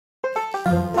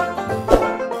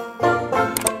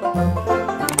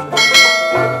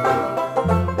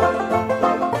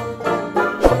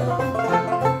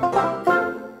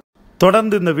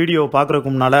தொடர்ந்து இந்த வீடியோ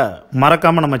பார்க்குறதுக்கு முன்னால்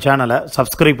மறக்காமல் நம்ம சேனலை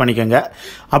சப்ஸ்கிரைப் பண்ணிக்கோங்க.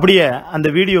 அப்படியே அந்த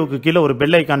வீடியோவுக்கு கீழே ஒரு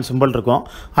பெல் ஐக்கான் சிம்பிள் இருக்கும்,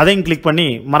 அதையும் கிளிக் பண்ணி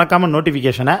மறக்காமல்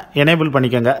நோட்டிஃபிகேஷனை எனேபிள்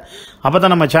பண்ணிக்கோங்க. அப்போ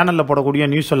தான் நம்ம சேனலில்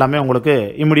போடக்கூடிய நியூஸ் எல்லாமே உங்களுக்கு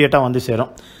இமிடியேட்டாக வந்து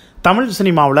சேரும். தமிழ்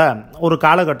சினிமாவில் ஒரு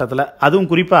காலகட்டத்தில், அதுவும்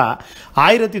குறிப்பாக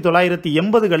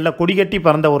 1980களில் கொடிகட்டி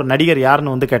பறந்த ஒரு நடிகர்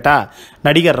யாருன்னு வந்து கேட்டால்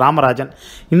நடிகர் ராமராஜன்.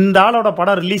 இந்த ஆளோட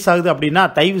படம் ரிலீஸ் ஆகுது அப்படின்னா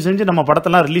தயவு செஞ்சு நம்ம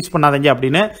படத்தெல்லாம் ரிலீஸ் பண்ணாதீங்க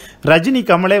அப்படின்னு ரஜினி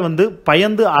கமலே வந்து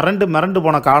பயந்து அரண்டு மிரண்டு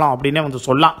போன காலம் அப்படின்னே வந்து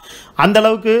சொல்லலாம்.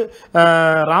 அந்தளவுக்கு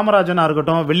ராமராஜனாக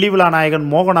இருக்கட்டும், வெள்ளி விழா நாயகன்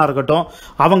மோகனாக இருக்கட்டும்,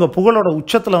 அவங்க புகழோட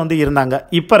உச்சத்தில் வந்து இருந்தாங்க.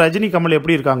 இப்போ ரஜினி கமல்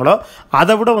எப்படி இருக்காங்களோ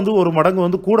அதை விட வந்து ஒரு மடங்கு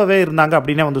வந்து கூடவே இருந்தாங்க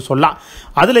அப்படின்னே வந்து சொல்லலாம்.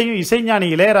 அதுலேயும் இசைஞானி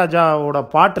இளையராஜாவோட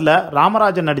பாட்டில்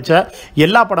ராமராஜன் நடித்த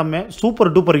எல்லா படமே சூப்பர்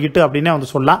டூப்பர் ஹிட் அப்படின்னே வந்து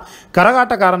சொல்லலாம்.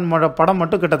 கரகாட்டக்காரன் படம்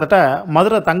மட்டும் கிட்டத்தட்ட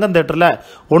மதுரை தங்கம் தேட்டரில்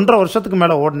 1.5 வருஷத்துக்கு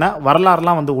மேலே ஓடின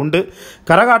வரலாறுலாம் வந்து உண்டு.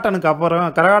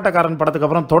 கரகாட்டக்காரன் படத்துக்கு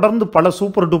அப்புறம் தொடர்ந்து பல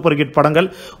சூப்பர் டூப்பர் ஹிட் படங்கள்.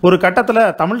 ஒரு கட்டத்தில்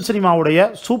தமிழ் சினிமாவுடைய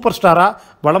சூப்பர் ஸ்டாராக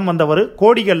வலம் வந்தவர்,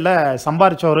 கோடிகளில்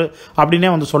சம்பாரிச்சவர்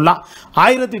அப்படின்னே வந்து சொல்லலாம்.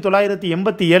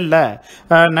 1987ல்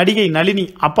நடிகை நளினி,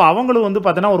 அப்போ அவங்களும் வந்து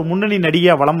பார்த்தீங்கன்னா ஒரு முன்னணி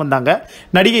நடிகையாக வலம் வந்தாங்க.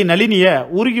 நடிகை நளினியை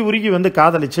உருகி வந்து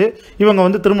காதலிச்சு இவங்க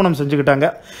வந்து திருமணம் செஞ்சுக்கிட்டாங்க.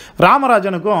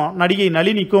 ராமராஜனுக்கும் நடிகை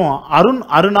நளினிக்கும்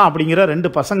அருணா அப்படிங்கிற 2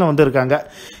 பசங்க வந்து இருக்காங்க.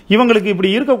 இவங்களுக்கு இப்படி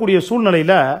இருக்கக்கூடிய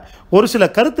சூழ்நிலையில் ஒரு சில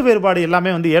கருத்து வேறுபாடு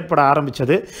எல்லாமே வந்து ஏற்பட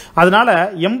ஆரம்பித்தது. அதனால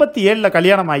 87ல்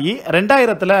கல்யாணம் ஆகி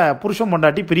 2000ல் புருஷன்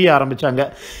பொண்டாட்டி பிரிய ஆரம்பித்தாங்க.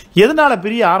 எதனால்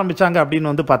பிரிய ஆரம்பித்தாங்க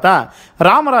அப்படின்னு வந்து பார்த்தா,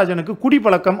 ராமராஜனுக்கு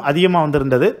குடிப்பழக்கம் அதிகமாக வந்து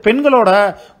இருந்தது. பெண்களோட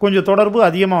கொஞ்சம் தொடர்பு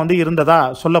அதிகமாக வந்து இருந்ததா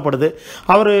சொல்லப்படுது.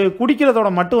 அவர்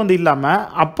குடிக்கிறதோட மட்டும் வந்து இல்லாமல்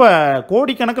அப்போ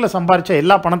கோடிக்கணக்கில் சம்பாரித்த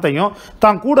எல்லா பணத்தையும்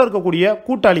தான் கூட இருக்கக்கூடிய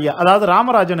கூட்டாளியை, அதாவது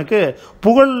ராமராஜனுக்கு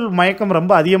புகழ் மயக்கம்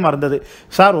ரொம்ப அதிகமாக இருந்தது.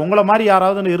 சார் உங்களை மாதிரி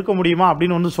யாராவது இருக்க முடியுமா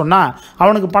அப்படின்னு வந்து சொன்னால்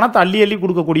அவனுக்கு பணத்தை அள்ளி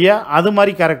கொடுக்கக்கூடிய அது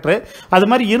மாதிரி கேரக்டர். அது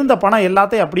மாதிரி இருந்த பணம்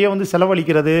எல்லாத்தையும் அப்படியே வந்து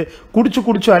செலவழிக்கிறது,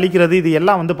 குடிச்சு அழிக்கிறது, இது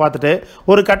எல்லாம் வந்து பார்த்துட்டு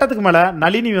ஒரு கட்டத்துக்கு மேலே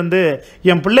நளினி வந்து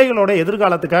என் பிள்ளைகளோட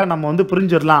எதிர்காலத்துக்காக நம்ம வந்து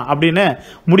பிரிஞ்சிடலாம் அப்படின்னு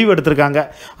முடிவு எடுத்திருக்காங்க.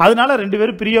 அதனால 2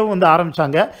 பேரும் பிரியவும் வந்து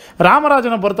ஆரம்பித்தாங்க.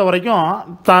 ராமராஜனை பொறுத்த வரைக்கும்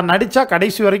தான் நடித்தா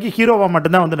கடைசி வரைக்கும் ஹீரோவாக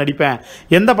மட்டும்தான் வந்து நடிப்பேன்,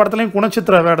 எந்த படத்துலையும்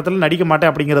குணச்சித்திர வேடத்தில் நடிக்க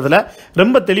மாட்டேன் அப்படிங்கிறதுல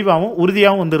ரொம்ப தெளிவாகவும்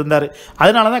உறுதியாகவும் வந்து இருந்தார்.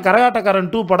 அதனால தான் கரகாட்டக்காரன்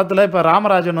 2 படத்தில் இப்போ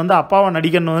ராமராஜன் வந்து அப்பாவை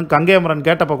நடிக்கணும் கங்கையமரன்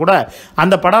கேட்டப்போ கூட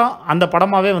அந்த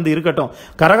படமாகவே வந்து இருக்கட்டும்,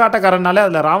 கரகாட்டக்காரனாலே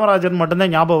அதில் ராமராஜன்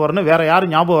மட்டும்தான் ஞாபகம் வரணும், வேற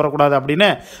யாரும் ஞாபகம் வரக்கூடாது அப்படின்னு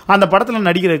அந்த படத்தில்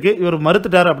நடிக்கிறதுக்கு இவர்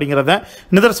மறுத்துட்டார் அப்படிங்கிறத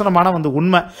நிதர்சனமான வந்து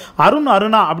உண்மை.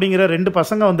 அருணா அப்படிங்கிற 2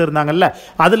 பசங்க வந்து இருந்தாங்கல்ல,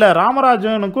 அதில்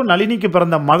ராமராஜனுக்கும் நளினிக்கு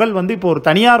பிறந்த மகள் வந்து இப்போ ஒரு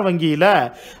தனியார் வங்கியில்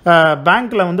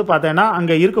பேங்க்ல வந்து பார்த்தேன்னா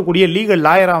அங்கே இருக்கக்கூடிய லீகல்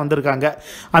லாயராக வந்திருக்காங்க.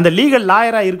 அந்த லீகல்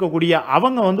லாயராக இருக்கக்கூடிய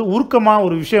அவங்க வந்து உருக்கமாக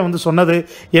ஒரு விஷயம் வந்து சொன்னது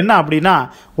என்ன அப்படின்னா,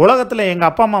 உலகத்தில் எங்கள்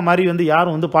அப்பா அம்மா மாதிரி வந்து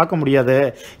யாரும் வந்து பார்க்க முடியாது,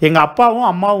 எங்கள் அப்பாவும்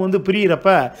அம்மாவும் வந்து பிரியிறப்ப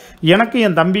எனக்கு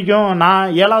என் தம்பிக்கும்,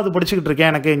 நான் 7வது படிச்சுக்கிட்டு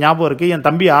இருக்கேன், எனக்கு ஞாபகம் இருக்குது, என்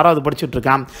தம்பி 6வது படிச்சுட்டு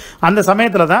இருக்கான். அந்த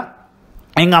சமயத்தில் தான்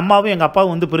எங்கள் அம்மாவும் எங்கள்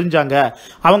அப்பாவும் வந்து பிரிஞ்சாங்க.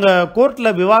 அவங்க கோர்ட்டில்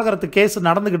விவாகரத்து கேஸ்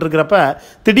நடந்துக்கிட்டு இருக்கிறப்ப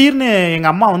திடீர்னு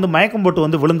எங்கள் அம்மா வந்து மயக்கம் போட்டு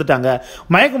வந்து விழுந்துட்டாங்க.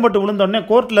 மயக்கம் போட்டு விழுந்தோடனே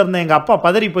கோர்ட்டில் இருந்த எங்கள் அப்பா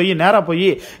பதறி போய் நேராக போய்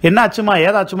என்னாச்சுமா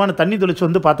ஏதாச்சுமான்னு தண்ணி தெளிச்சு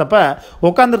வந்து பார்த்தப்ப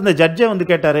உட்காந்துருந்த ஜட்ஜே வந்து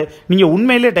கேட்டார், நீங்கள்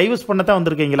உண்மையிலே டைவர்ஸ் பண்ணத்தான்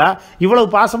வந்திருக்கீங்களா,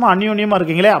 இவ்வளவு பாசமாக அந்யோன்யமாக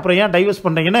இருக்கீங்களே, அப்புறம் ஏன் டைவர்ஸ்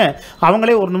பண்ணுறீங்கன்னு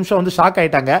அவங்களே ஒரு நிமிஷம் வந்து ஷாக்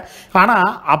ஆகிட்டாங்க. ஆனால்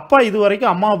அப்பா இது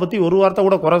வரைக்கும் அம்மாவை பற்றி ஒரு வார்த்தை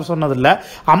கூட குறை சொன்னதில்லை,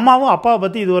 அம்மாவும் அப்பாவை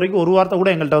பற்றி இது வரைக்கும் ஒரு வார்த்தை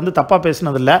கூட எங்கள்கிட்ட வந்து தப்பாக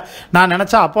பேசினதில்லை. நான்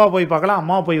நினச்சா அப்பாவை போய் பார்க்கலாம்,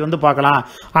 அம்மாவை போய் வந்து பார்க்கலாம்,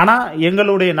 ஆனால்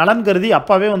எங்களுடைய நலன் கருதி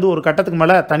அப்பாவே வந்து ஒரு கட்டத்துக்கு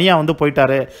மேலே தனியாக வந்து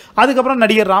போயிட்டாரு. அதுக்கப்புறம்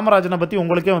நடிகர் ராமராஜனை பற்றி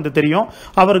உங்களுக்கே வந்து தெரியும்,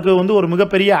 அவருக்கு வந்து ஒரு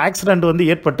மிகப்பெரிய ஆக்சிடென்ட் வந்து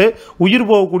ஏற்பட்டு உயிர்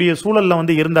போகக்கூடிய சூழலில்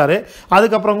வந்து இருந்தார்.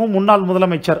 அதுக்கப்புறமும் முன்னாள்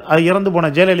முதலமைச்சர் இறந்து போன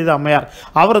ஜெயலலிதா அம்மையார்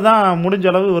அவர் தான் முடிஞ்ச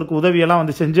அளவு இவருக்கு உதவியெல்லாம்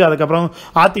வந்து செஞ்சு அதுக்கப்புறம்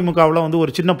அதிமுகவில் வந்து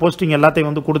ஒரு சின்ன போஸ்டிங்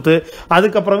எல்லாத்தையும் வந்து கொடுத்து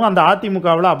அதுக்கப்புறம் அந்த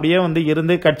அதிமுகவில் அப்படியே வந்து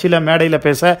இருந்து கட்சியில் மேடையில்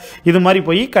பேச இது மாதிரி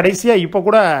போய் கடைசியாக இப்போ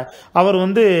கூட அவர்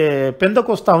வந்து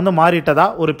பெந்தகோஸ்தா வந்து மாறிட்டதா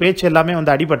ஒரு பேச்சு எல்லாமே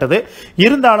வந்து அடிபட்டது.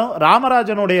 இருந்தாலும்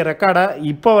ராமராஜனுடைய ரெக்கார்டை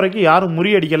இப்போ வரைக்கும் யாரும்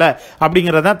முறியடிக்கலை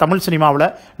அப்படிங்கிறத தமிழ் சினிமாவில்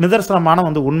நிதர்சனமான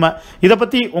வந்து உண்மை. இதை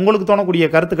பற்றி உங்களுக்கு தோணக்கூடிய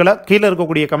கருத்துக்களை கீழே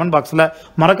இருக்கக்கூடிய கமெண்ட் பாக்ஸில்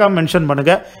மறக்காமல் மென்ஷன்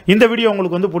பண்ணுங்க. இந்த வீடியோ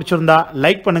உங்களுக்கு வந்து பிடிச்சிருந்தா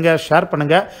லைக் பண்ணுங்க, ஷேர்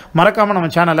பண்ணுங்க, மறக்காம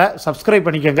நம்ம சேனலை சப்ஸ்கிரைப்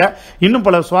பண்ணிக்கோங்க. இன்னும்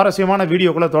பல சுவாரஸ்யமான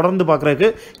வீடியோக்களை தொடர்ந்து பார்க்கறதுக்கு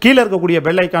கீழே இருக்கக்கூடிய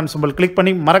பெல் ஐக்கான் சிம்பல் கிளிக்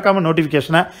பண்ணி மறக்காம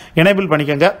நோட்டிஃபிகேஷனை எனேபிள்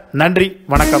பண்ணிக்கோங்க. நன்றி,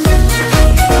 வணக்கம்.